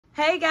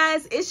Hey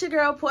guys, it's your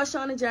girl Portia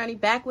on the Journey,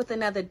 back with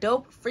another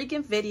dope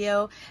freaking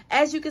video.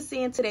 As you can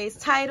see in today's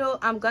title,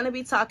 I'm going to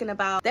be talking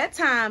about that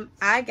time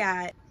I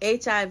got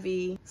HIV/AIDS.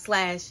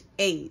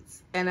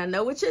 And I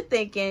know what you're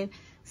thinking,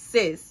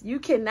 sis, you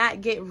cannot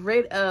get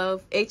rid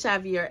of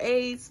HIV or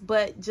AIDS,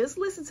 but just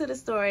listen to the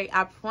story.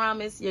 I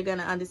promise you're going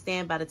to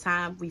understand by the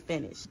time we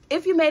finish.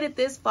 If you made it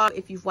this far,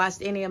 if you've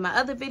watched any of my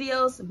other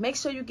videos, make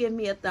sure you give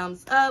me a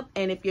thumbs up.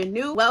 And if you're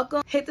new,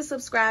 welcome. Hit the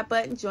subscribe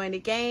button, join the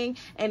gang.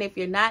 And if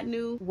you're not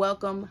new,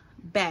 welcome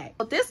back.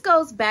 So this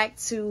goes back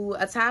to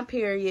a time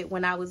period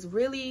when I was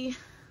really,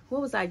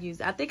 what was I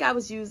using? I think I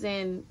was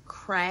using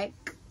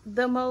crack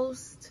the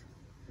most,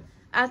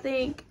 I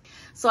think.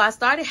 So I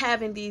started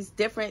having these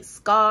different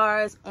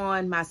scars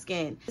on my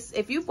skin.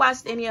 If you've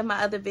watched any of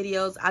my other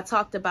videos, I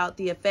talked about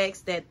the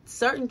effects that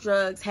certain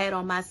drugs had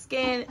on my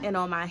skin and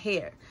on my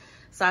hair.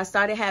 So I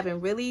started having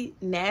really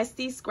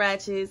nasty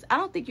scratches. I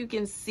don't think you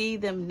can see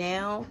them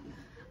now.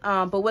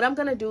 But what I'm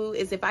going to do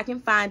is, if I can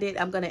find it,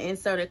 I'm going to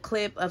insert a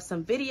clip of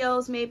some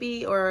videos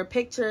maybe, or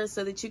pictures,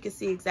 so that you can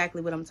see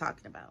exactly what I'm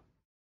talking about.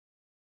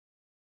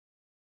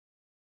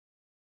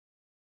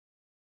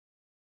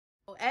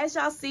 As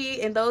y'all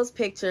see in those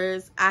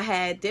pictures, I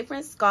had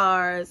different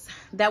scars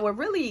that were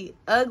really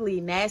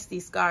ugly,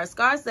 nasty scars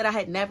that I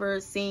had never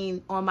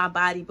seen on my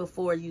body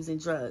before using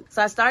drugs.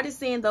 So I started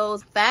seeing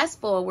those. Fast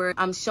forward,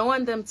 I'm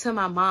showing them to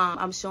my mom.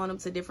 I'm showing them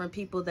to different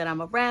people that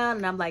I'm around,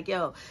 and I'm like,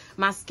 yo,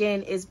 my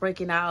skin is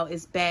breaking out.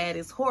 It's bad.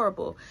 It's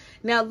horrible.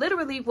 Now,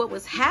 literally what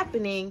was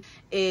happening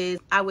is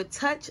I would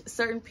touch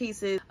certain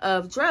pieces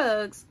of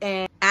drugs,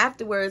 and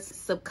afterwards,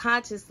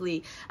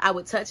 subconsciously, I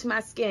would touch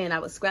my skin, I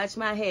would scratch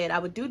my head, I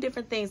would do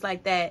different things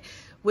like that,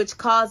 which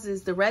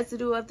causes the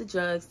residue of the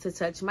drugs to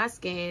touch my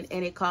skin,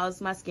 and it caused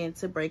my skin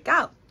to break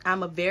out.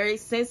 I'm a very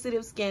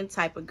sensitive skin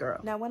type of girl.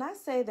 Now, when I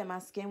say that my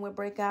skin would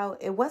break out,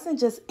 it wasn't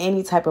just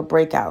any type of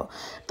breakout.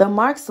 The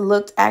marks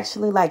looked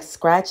actually like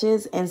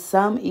scratches, and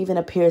some even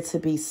appeared to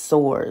be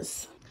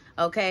sores.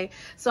 Okay,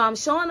 so I'm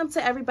showing them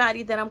to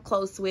everybody that I'm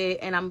close with,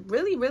 and I'm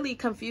really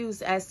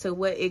confused as to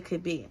what it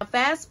could be.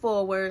 Fast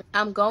forward,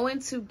 I'm going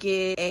to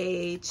get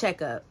a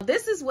checkup.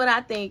 This is what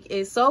I think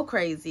is so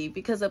crazy,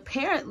 because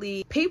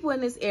apparently people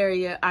in this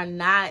area are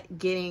not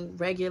getting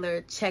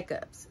regular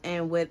checkups.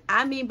 And what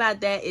I mean by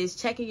that is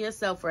checking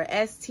yourself for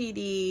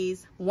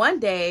STDs. One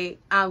day,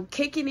 I'm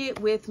kicking it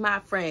with my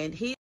friend.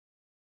 He's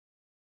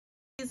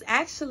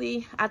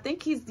actually, I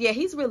think he's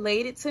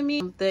related to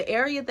me. The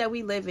area that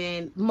we live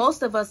in,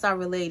 most of us are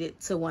related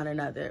to one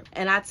another.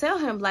 And I tell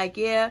him, like,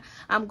 yeah,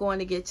 I'm going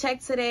to get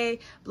checked today,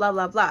 blah,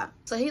 blah, blah.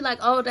 So he like,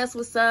 oh, that's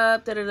what's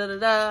up, da, da, da, da,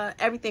 da.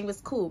 Everything was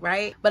cool,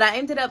 right? But I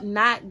ended up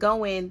not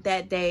going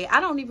that day. I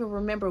don't even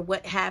remember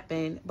what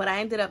happened, but I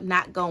ended up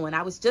not going.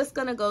 I was just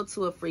going to go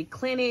to a free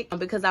clinic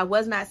because I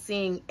was not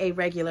seeing a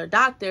regular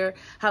doctor.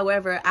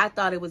 However, I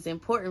thought it was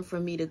important for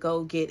me to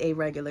go get a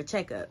regular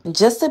checkup.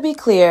 Just to be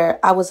clear,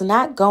 I was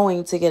not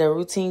going to get a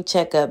routine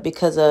checkup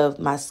because of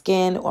my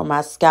skin or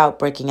my scalp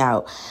breaking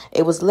out.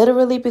 It was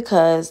literally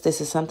because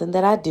this is something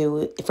that I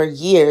do for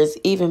years,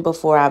 even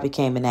before I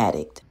became an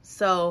addict.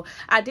 So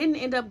I didn't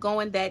end up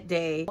going that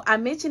day. I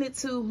mentioned it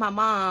to my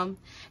mom,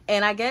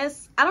 and I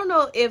guess, I don't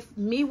know if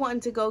me wanting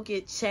to go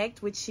get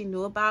checked, which she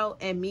knew about,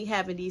 and me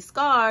having these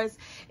scars,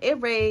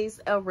 it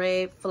raised a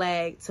red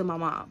flag to my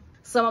mom.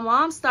 So my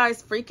mom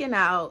starts freaking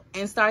out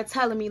and starts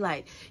telling me,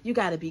 like, you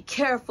got to be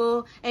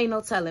careful. Ain't no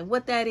telling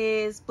what that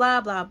is,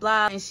 blah, blah,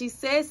 blah. And she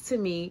says to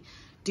me,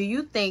 do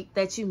you think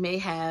that you may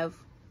have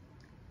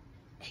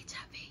HIV,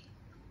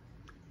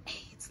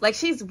 AIDS? Like,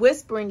 she's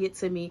whispering it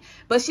to me,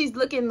 but she's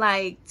looking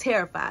like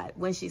terrified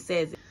when she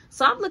says it.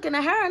 So I'm looking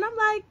at her and I'm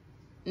like,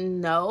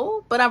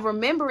 no, but I'm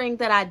remembering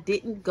that I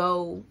didn't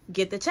go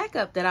get the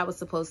checkup that I was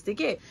supposed to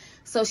get.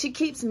 So she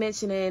keeps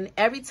mentioning,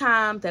 every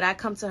time that I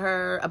come to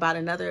her about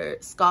another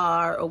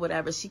scar or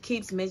whatever, she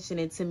keeps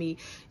mentioning to me,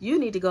 you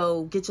need to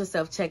go get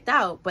yourself checked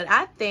out. But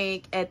I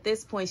think at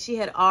this point she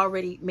had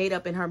already made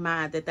up in her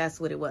mind that that's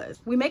what it was.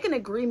 We make an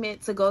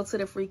agreement to go to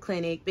the free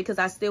clinic because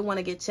I still want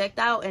to get checked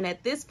out. And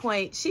at this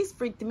point, she's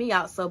freaked me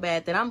out so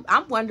bad that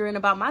I'm wondering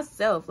about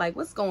myself, like,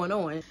 what's going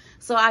on?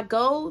 So I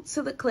go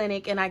to the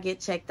clinic and I get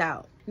checked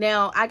out.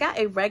 Now, I got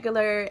a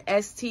regular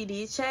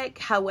STD check.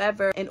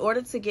 However, in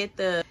order to get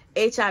the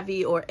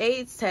HIV or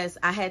AIDS test,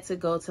 I had to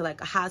go to like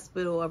a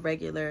hospital or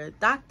regular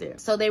doctor.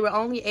 So they were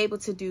only able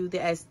to do the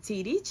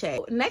STD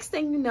check. Next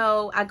thing you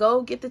know, I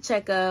go get the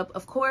checkup.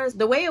 Of course,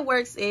 the way it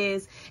works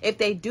is if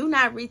they do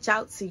not reach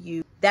out to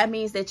you, that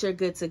means that you're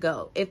good to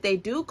go. If they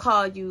do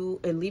call you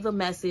and leave a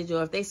message,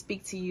 or if they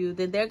speak to you,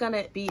 then they're going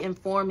to be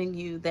informing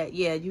you that,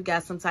 yeah, you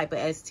got some type of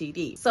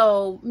STD.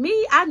 So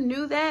me, I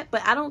knew that,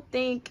 but I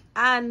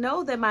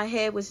know that my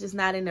head was just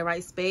not in the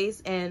right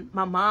space. And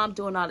my mom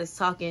doing all this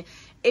talking,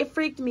 it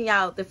freaked me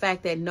out, the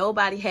fact that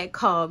nobody had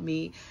called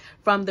me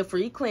from the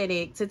free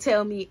clinic to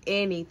tell me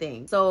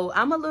anything. So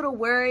I'm a little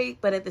worried,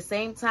 but at the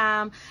same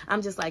time,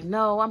 I'm just like,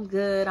 no, I'm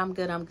good.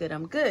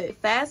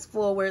 Fast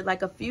forward,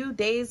 like a few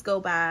days go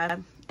by,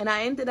 And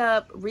I ended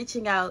up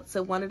reaching out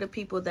to one of the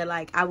people that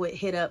like I would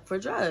hit up for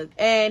drugs.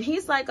 And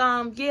he's like,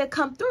 yeah,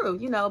 come through.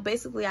 You know,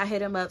 basically I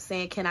hit him up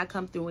saying, can I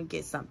come through and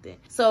get something?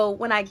 So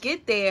when I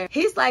get there,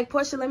 he's like,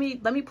 Portia, let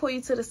me pull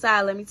you to the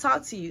side. Let me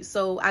talk to you.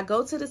 So I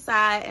go to the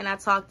side and I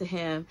talk to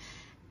him,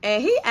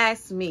 and he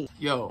asked me,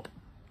 yo,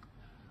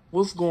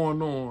 what's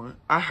going on?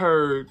 I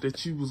heard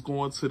that you was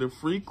going to the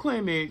free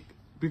clinic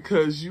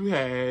because you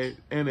had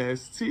an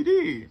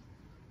STD.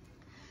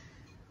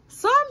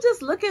 So I'm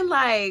just looking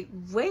like,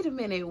 wait a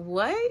minute,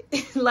 what?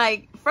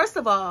 Like, first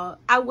of all,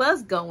 I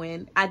was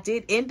going. I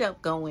did end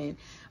up going,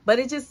 but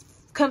it just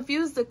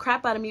confused the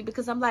crap out of me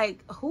because I'm like,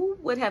 who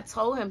would have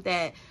told him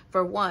that,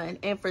 for one?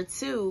 And for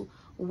two,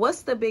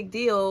 what's the big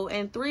deal?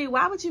 And three,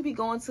 why would you be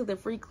going to the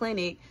free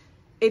clinic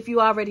if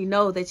you already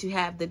know that you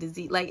have the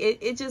disease? Like,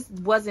 it just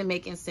wasn't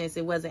making sense.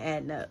 It wasn't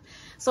adding up.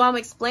 So I'm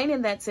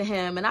explaining that to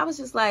him, and I was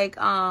just like,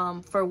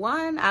 for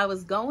one, I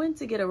was going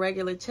to get a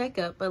regular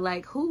checkup, but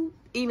like, who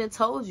even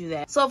told you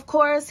that? So of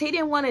course he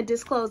didn't want to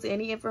disclose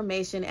any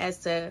information as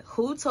to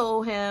who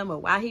told him or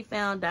why he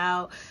found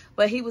out,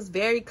 but he was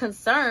very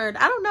concerned.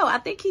 I don't know, I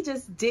think he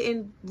just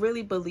didn't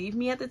really believe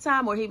me at the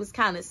time, or he was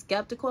kind of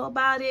skeptical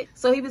about it.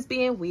 So he was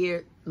being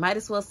weird, might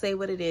as well say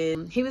what it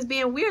is. He was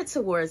being weird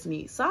towards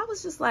me. So I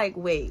was just like,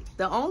 wait,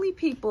 the only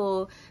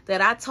people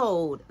that I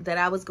told that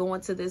I was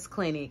going to this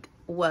clinic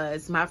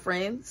was my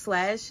friend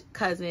 /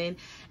 cousin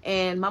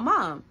and my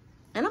mom.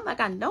 And I'm like,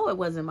 I know it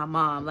wasn't my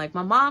mom. Like,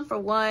 my mom, for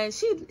one,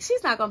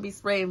 she's not gonna be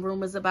spreading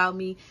rumors about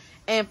me.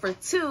 And for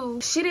two,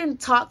 she didn't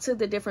talk to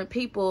the different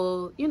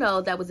people, you know,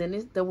 that was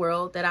in the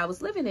world that I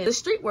was living in, the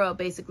street world,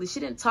 basically.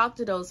 She didn't talk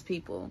to those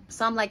people.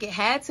 So I'm like, it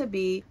had to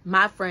be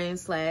my friend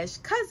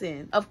 /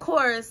 cousin. Of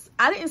course,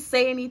 I didn't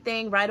say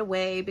anything right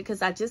away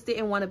because I just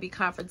didn't want to be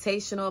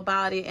confrontational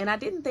about it, and I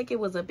didn't think it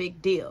was a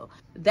big deal.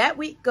 That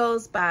week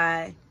goes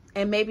by,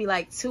 and maybe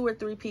like 2 or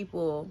 3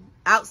 people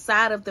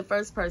outside of the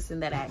first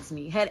person that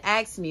had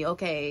asked me,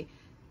 okay,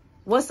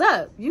 what's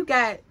up? You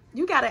got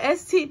an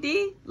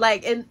STD?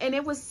 Like, and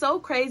it was so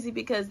crazy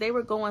because they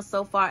were going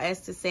so far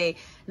as to say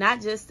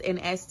not just an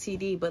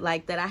STD, but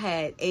like that I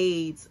had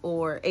AIDS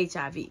or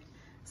HIV.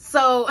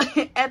 So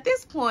at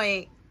this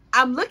point,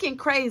 I'm looking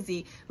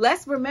crazy.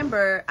 Let's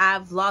remember,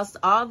 I've lost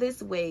all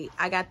this weight.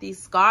 I got these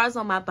scars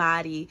on my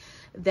body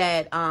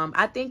that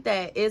I think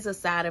that is a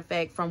side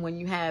effect from when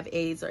you have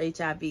AIDS or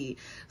HIV.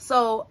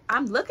 So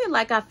I'm looking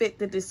like I fit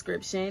the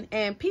description,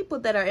 and people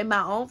that are in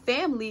my own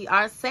family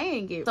are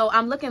saying it. So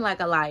I'm looking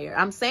like a liar.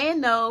 I'm saying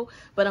no,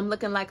 but I'm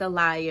looking like a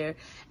liar.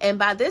 And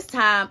by this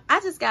time, I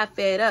just got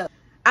fed up.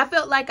 I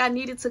felt like I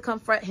needed to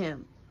confront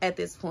him. At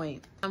this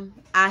point,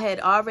 I had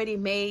already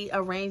made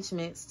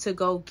arrangements to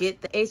go get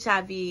the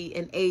HIV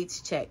and AIDS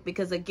check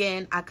because,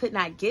 again, I could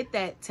not get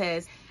that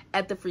test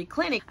at the free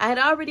clinic. I had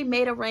already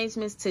made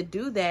arrangements to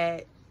do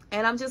that,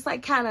 and I'm just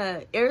like kind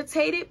of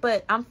irritated,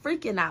 but I'm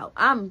freaking out.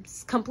 I'm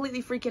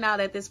completely freaking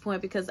out at this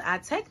point because I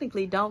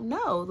technically don't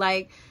know.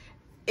 Like,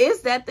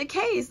 is that the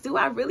case? Do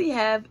I really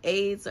have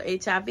AIDS or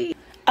HIV?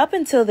 Up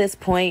until this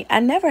point, I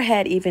never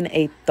had even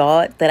a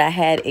thought that I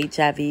had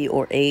HIV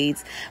or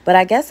AIDS, but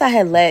I guess I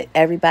had let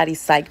everybody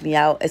psych me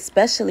out,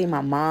 especially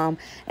my mom,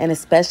 and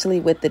especially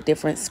with the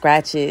different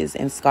scratches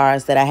and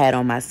scars that I had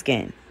on my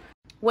skin.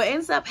 What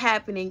ends up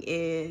happening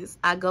is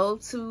I go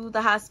to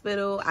the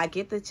hospital, I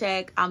get the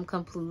check, I'm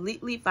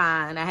completely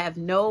fine. I have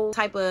no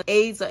type of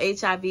AIDS or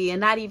HIV, and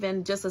not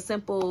even just a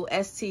simple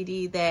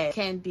STD that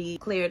can be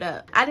cleared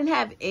up. I didn't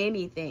have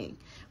anything.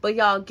 But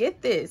y'all,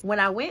 get this. When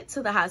I went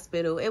to the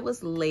hospital, it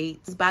was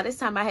late. By this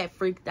time, I had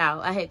freaked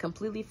out. I had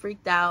completely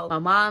freaked out. My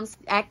mom's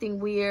acting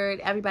weird.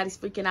 Everybody's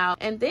freaking out.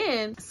 And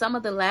then some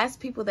of the last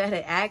people that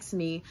had asked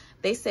me,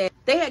 they said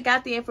they had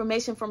got the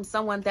information from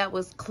someone that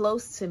was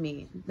close to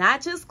me.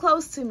 Not just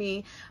close to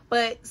me,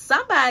 but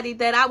somebody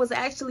that I was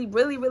actually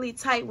really, really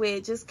tight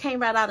with just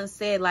came right out and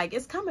said, like,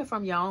 it's coming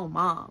from your own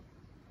mom.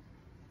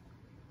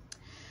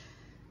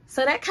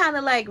 So that kind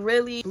of like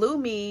really blew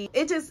me.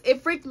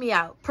 It freaked me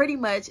out. Pretty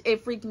much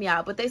it freaked me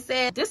out. But they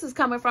said, this is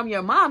coming from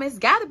your mom. It's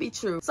got to be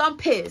true. So I'm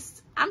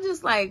pissed. I'm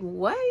just like,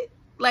 what?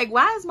 Like,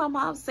 why is my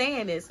mom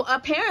saying this? Well,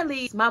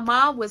 apparently, my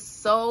mom was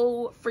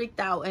so freaked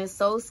out and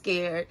so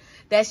scared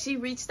that she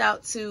reached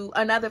out to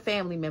another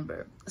family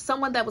member,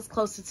 someone that was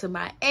closer to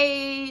my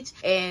age,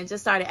 and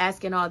just started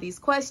asking all these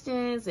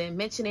questions and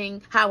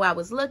mentioning how I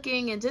was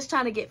looking and just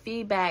trying to get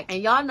feedback.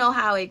 And y'all know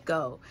how it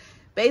go.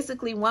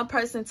 Basically, one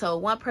person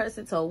told one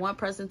person, told one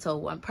person,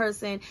 told one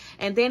person,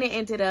 and then it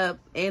ended up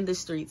in the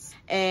streets.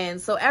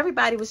 And so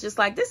everybody was just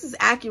like, this is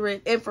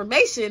accurate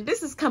information.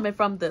 This is coming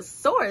from the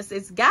source.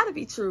 It's got to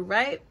be true,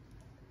 right?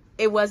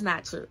 It was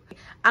not true.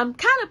 I'm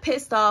kind of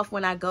pissed off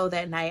when I go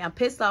that night. I'm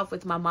pissed off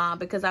with my mom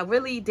because I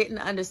really didn't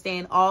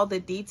understand all the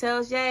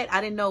details yet.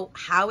 I didn't know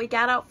how it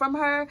got out from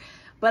her,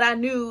 but I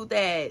knew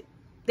that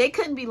they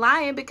couldn't be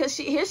lying because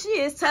here she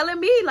is telling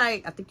me,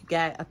 like, I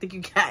think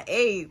you got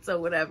AIDS or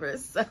whatever.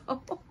 So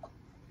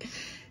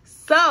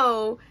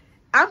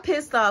I'm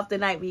pissed off the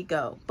night we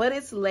go, but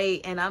it's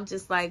late and I'm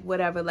just like,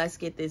 whatever, let's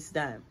get this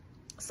done.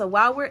 So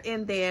while we're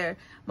in there,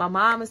 my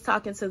mom is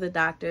talking to the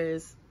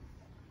doctors.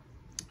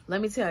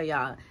 Let me tell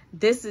y'all,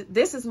 this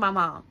is my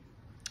mom.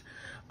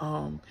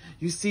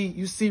 You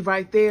see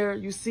right there,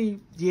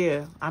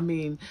 yeah, I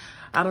mean,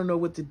 I don't know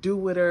what to do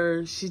with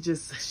her.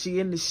 She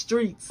in the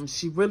streets.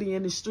 She really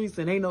in the streets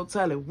and ain't no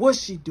telling what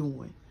she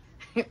doing.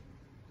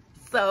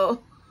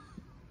 So,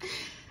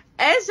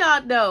 as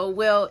y'all know,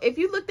 well, if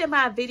you looked at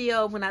my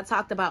video when I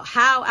talked about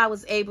how I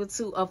was able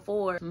to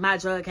afford my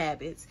drug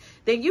habits,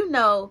 then you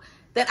know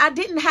that I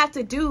didn't have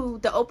to do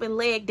the open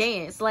leg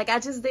dance. Like, I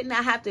just did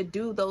not have to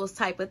do those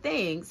type of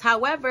things.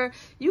 However,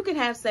 you can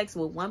have sex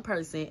with one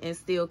person and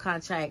still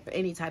contract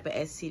any type of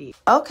STD.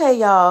 Okay,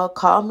 y'all,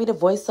 call me the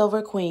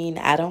voiceover queen.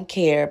 I don't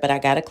care, but I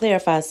gotta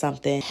clarify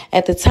something.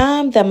 At the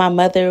time that my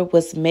mother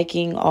was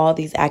making all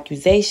these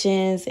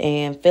accusations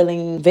and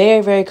feeling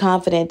very, very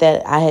confident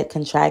that I had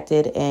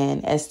contracted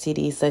an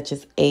STD such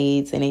as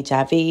AIDS and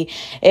HIV,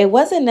 it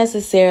wasn't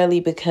necessarily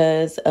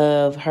because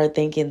of her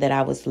thinking that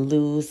I was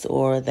loose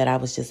or that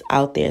I was just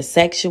out there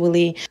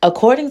sexually.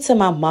 According to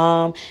my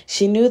mom,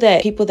 she knew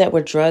that people that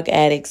were drug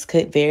addicts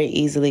could very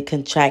easily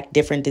contract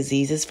different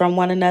diseases from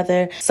one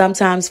another,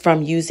 sometimes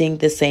from using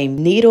the same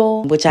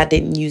needle, which I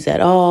didn't use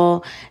at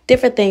all,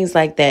 different things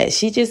like that.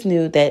 She just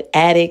knew that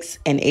addicts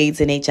and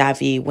AIDS and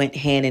HIV went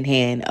hand in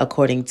hand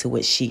according to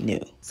what she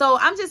knew. So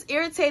I'm just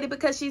irritated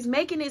because she's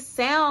making it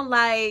sound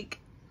like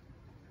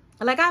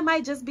I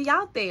might just be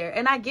out there.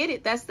 And I get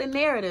it. That's the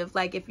narrative.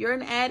 Like, if you're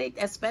an addict,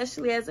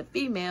 especially as a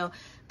female,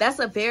 that's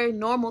a very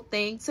normal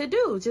thing to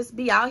do. Just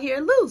be out here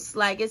loose.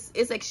 Like,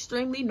 it's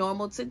extremely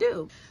normal to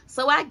do.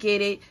 So I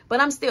get it, but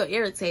I'm still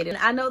irritated.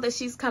 I know that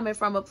she's coming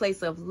from a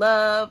place of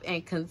love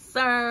and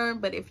concern,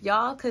 but if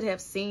y'all could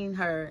have seen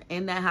her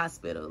in that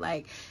hospital,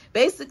 like,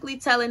 basically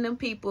telling them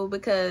people,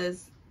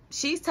 because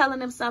she's telling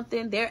them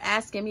something, they're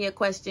asking me a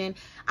question,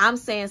 I'm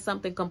saying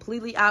something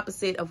completely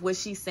opposite of what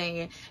she's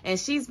saying, and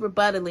she's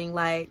rebuttaling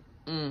like,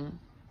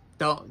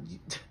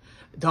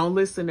 Don't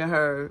listen to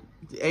her.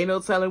 Ain't no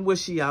telling what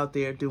she out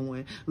there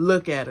doing.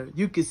 Look at her.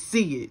 You can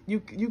see it.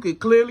 You can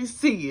clearly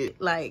see it.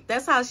 Like,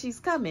 that's how she's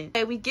coming.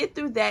 And we get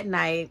through that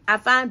night. I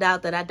find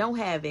out that I don't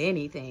have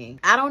anything.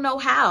 I don't know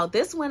how.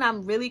 This one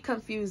I'm really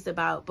confused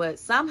about, but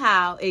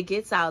somehow it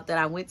gets out that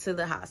I went to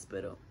the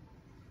hospital.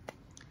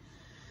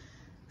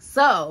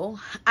 So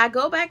I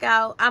go back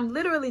out. I'm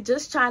literally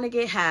just trying to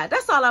get high.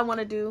 That's all I want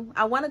to do.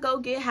 I want to go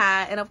get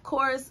high. And of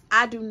course,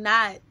 I do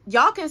not.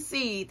 Y'all can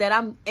see that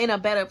I'm in a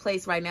better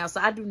place right now. So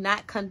I do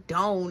not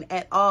condone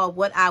at all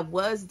what I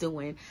was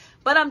doing.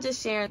 But I'm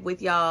just sharing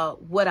with y'all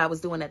what I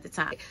was doing at the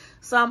time.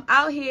 So I'm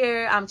out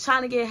here. I'm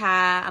trying to get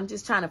high. I'm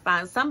just trying to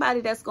find somebody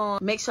that's going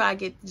to make sure I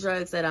get the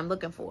drugs that I'm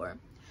looking for.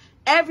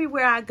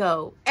 Everywhere I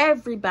go,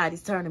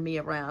 everybody's turning me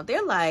around.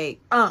 They're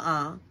like,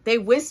 They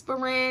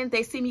whispering.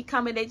 They see me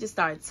coming. They just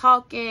start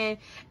talking.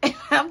 And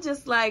I'm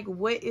just like,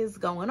 what is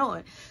going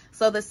on?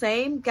 So the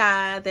same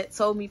guy that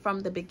told me from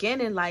the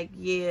beginning, like,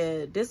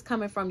 yeah, this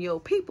coming from your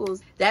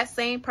peoples, that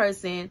same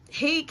person,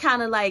 he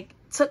kind of like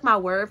took my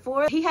word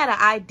for it. He had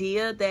an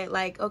idea that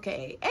like,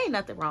 okay, ain't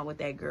nothing wrong with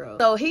that girl.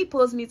 So he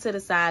pulls me to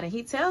the side and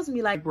he tells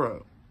me like,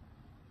 bro,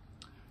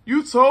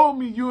 you told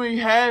me you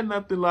ain't had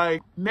nothing.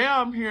 Like,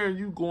 now I'm hearing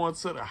you going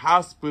to the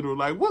hospital.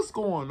 Like, what's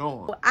going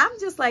on? I'm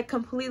just like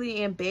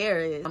completely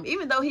embarrassed.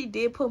 Even though he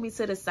did pull me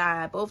to the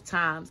side both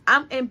times,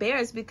 I'm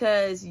embarrassed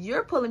because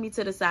you're pulling me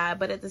to the side.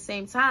 But at the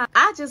same time,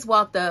 I just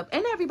walked up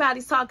and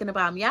everybody's talking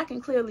about me. I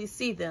can clearly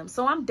see them.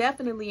 So I'm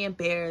definitely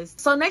embarrassed.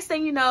 So next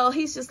thing you know,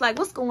 he's just like,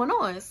 what's going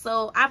on?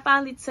 So I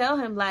finally tell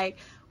him like,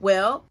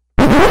 well,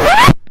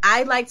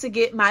 I'd like to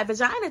get my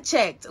vagina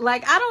checked.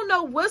 Like, I don't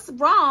know what's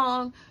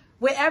wrong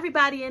with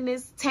everybody in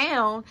this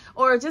town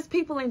or just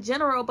people in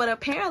general, but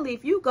apparently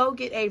if you go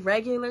get a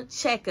regular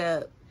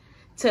checkup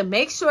to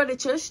make sure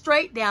that you're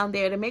straight down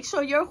there, to make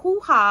sure your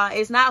hoo-ha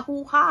is not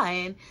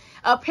hoo-haing,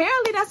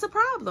 apparently that's a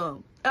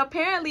problem.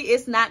 Apparently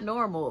it's not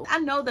normal. I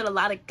know that a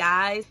lot of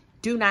guys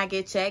do not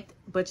get checked,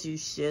 but you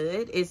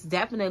should. It's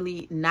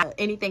definitely not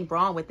anything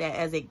wrong with that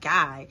as a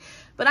guy,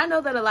 but I know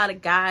that a lot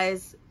of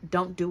guys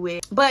don't do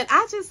it. But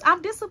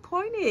I'm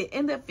disappointed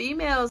in the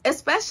females,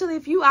 especially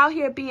if you out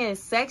here being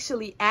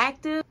sexually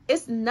active.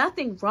 It's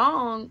nothing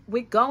wrong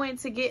with going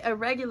to get a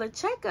regular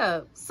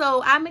checkup.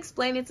 So I'm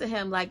explaining to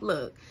him like,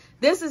 look,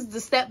 this is the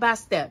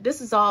step-by-step.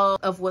 This is all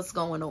of what's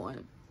going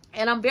on.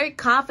 And I'm very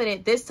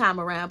confident this time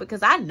around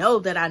because I know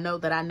that I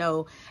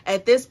know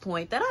at this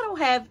point that I don't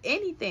have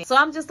anything. So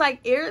I'm just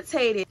like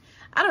irritated.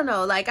 I don't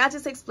know, like I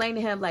just explained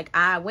to him like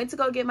I went to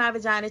go get my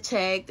vagina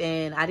checked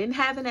and I didn't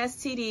have an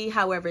STD.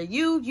 However,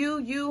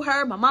 you,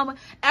 her, my mama,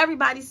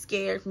 everybody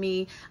scared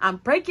me. I'm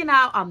breaking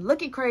out. I'm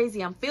looking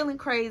crazy. I'm feeling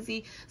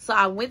crazy. So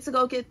I went to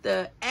go get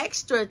the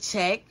extra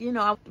check. You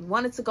know, I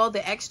wanted to go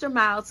the extra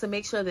mile to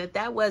make sure that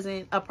that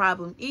wasn't a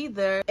problem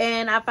either.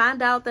 And I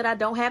found out that I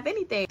don't have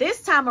anything.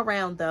 This time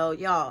around though,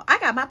 y'all, I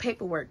got my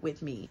paperwork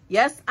with me.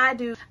 Yes, I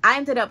do. I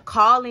ended up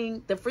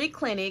calling the free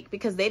clinic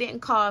because they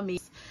didn't call me.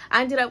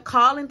 I ended up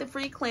calling the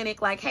free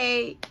clinic like,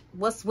 hey,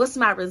 what's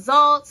my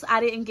results? I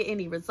didn't get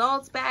any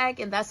results back.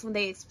 And that's when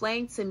they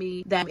explained to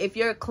me that if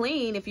you're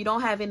clean, if you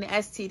don't have any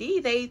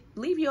STD, they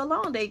leave you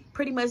alone. They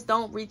pretty much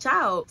don't reach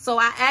out. So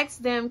I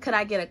asked them, could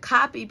I get a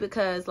copy?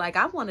 Because like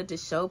I wanted to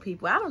show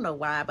people, I don't know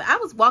why, but I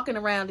was walking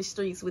around the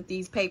streets with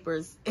these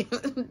papers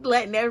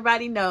letting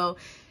everybody know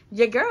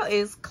your girl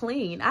is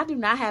clean. I do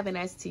not have an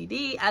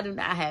STD. I do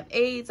not have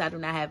AIDS. I do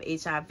not have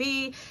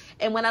HIV.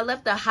 And when I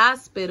left the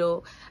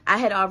hospital, I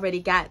had already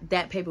got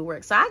that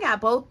paperwork. So I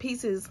got both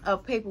pieces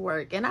of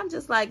paperwork. And I'm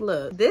just like,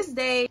 look, this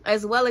day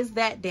as well as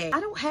that day, I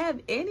don't have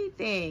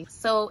anything.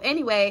 So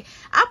anyway,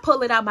 I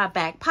pull it out my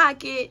back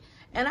pocket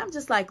and I'm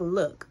just like,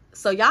 look.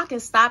 So y'all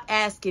can stop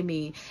asking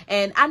me.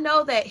 And I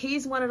know that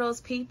he's one of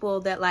those people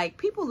that like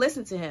people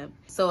listen to him.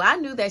 So I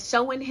knew that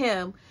showing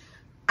him,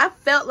 I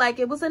felt like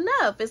it was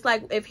enough. It's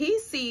like if he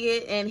see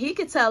it and he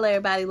could tell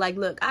everybody like,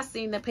 look, I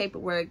seen the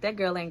paperwork. That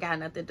girl ain't got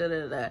nothing. Da,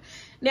 da, da.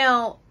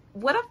 Now,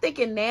 what I'm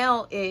thinking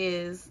now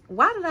is,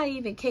 why did I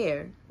even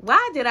care?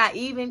 Why did I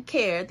even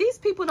care? These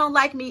people don't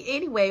like me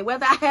anyway,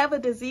 whether I have a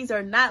disease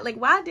or not. Like,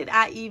 why did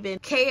I even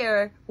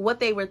care what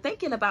they were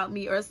thinking about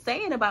me or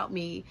saying about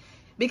me?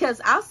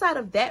 Because outside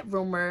of that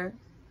rumor,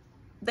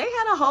 they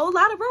had a whole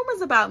lot of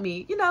rumors about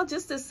me, you know,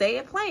 just to say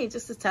it plain,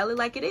 just to tell it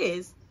like it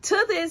is.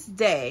 To this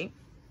day,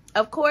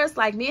 of course,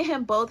 like me and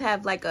him both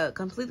have like a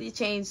completely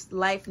changed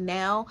life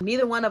now.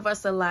 Neither one of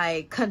us are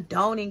like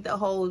condoning the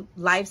whole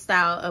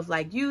lifestyle of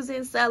like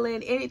using,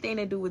 selling, anything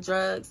to do with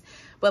drugs.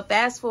 But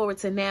fast forward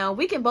to now,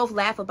 we can both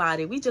laugh about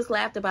it. We just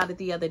laughed about it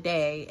the other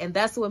day. And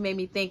that's what made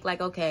me think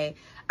like, okay,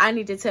 I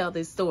need to tell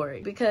this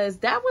story. Because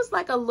that was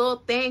like a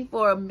little thing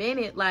for a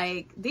minute.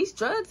 Like these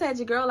drugs had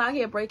your girl out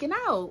here breaking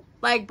out.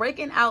 Like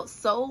breaking out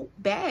so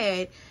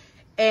bad.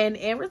 And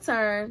in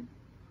return,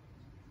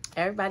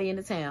 everybody in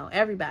the town,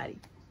 everybody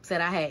said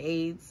I had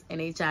AIDS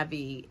and HIV.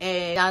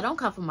 And y'all don't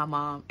come for my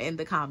mom in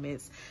the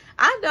comments.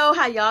 I know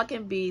how y'all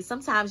can be.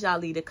 Sometimes y'all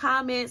leave a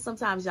comment.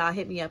 Sometimes y'all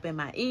hit me up in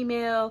my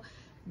email.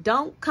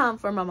 Don't come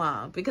for my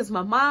mom, because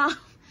my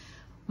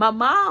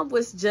mom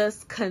was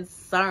just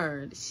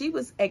concerned. She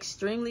was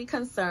extremely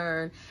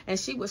concerned and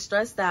she was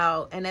stressed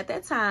out. And at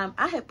that time,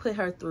 I had put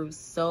her through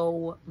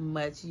so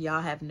much.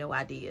 Y'all have no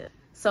idea.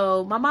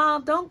 So my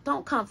mom,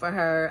 don't come for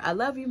her. I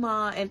love you,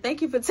 Mom. And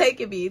thank you for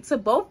taking me to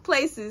both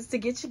places to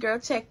get your girl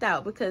checked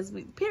out, because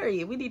we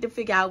need to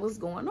figure out what's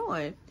going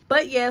on.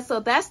 But yeah, so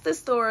that's the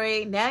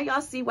story. Now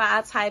y'all see why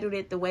I titled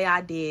it the way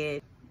I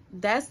did.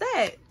 That's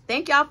that.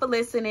 Thank y'all for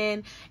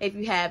listening. If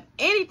you have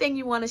anything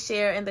you want to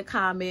share in the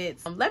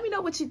comments, let me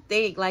know what you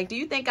think. Like, do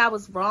you think I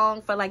was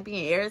wrong for like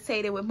being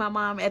irritated with my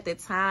mom at the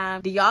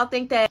time? Do y'all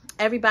think that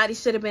everybody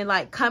should have been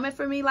like coming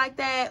for me like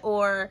that?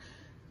 Or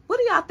what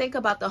do y'all think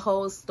about the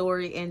whole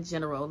story in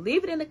general?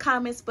 Leave it in the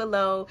comments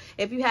below.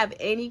 If you have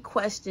any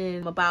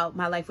questions about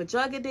my life with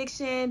drug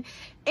addiction,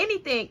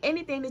 anything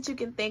that you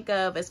can think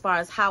of as far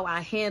as how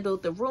I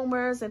handled the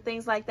rumors and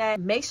things like that,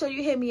 make sure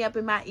you hit me up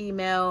in my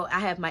email.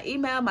 I have my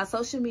email, my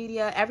social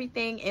media,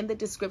 everything in the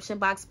description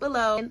box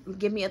below. And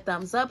give me a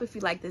thumbs up if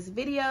you like this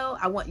video.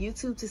 I want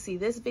YouTube to see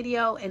this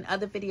video and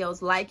other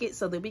videos like it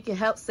so that we can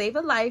help save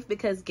a life,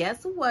 because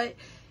guess what?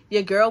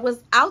 Your girl was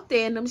out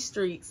there in them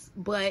streets,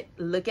 but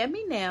look at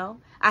me now.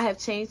 I have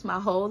changed my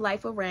whole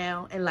life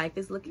around and life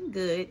is looking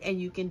good,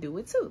 and you can do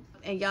it too.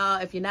 And y'all,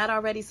 if you're not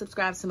already,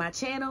 subscribe to my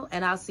channel,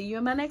 and I'll see you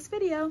in my next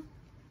video.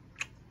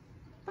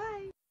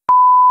 Bye.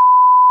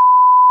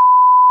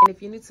 And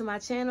if you're new to my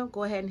channel,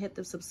 go ahead and hit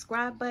the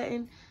subscribe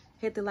button,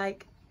 hit the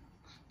like.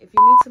 If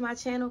you're new to my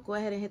channel, go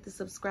ahead and hit the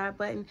subscribe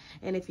button.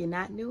 And if you're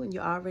not new and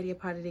you're already a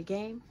part of the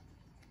game,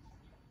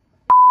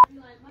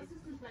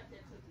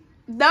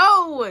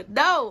 no,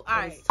 all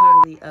right, it's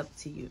totally up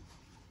to you.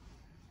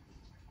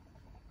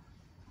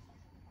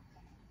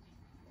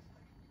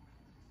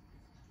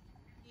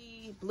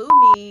 He blew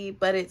me,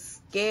 but it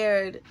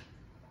scared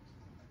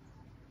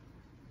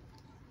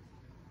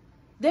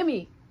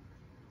Demi.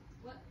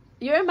 What?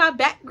 You're in my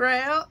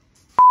background.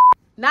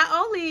 Not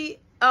only,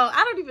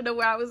 I don't even know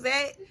where I was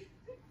at.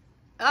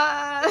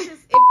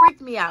 It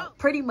freaked me out.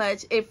 Pretty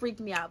much, it freaked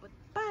me out.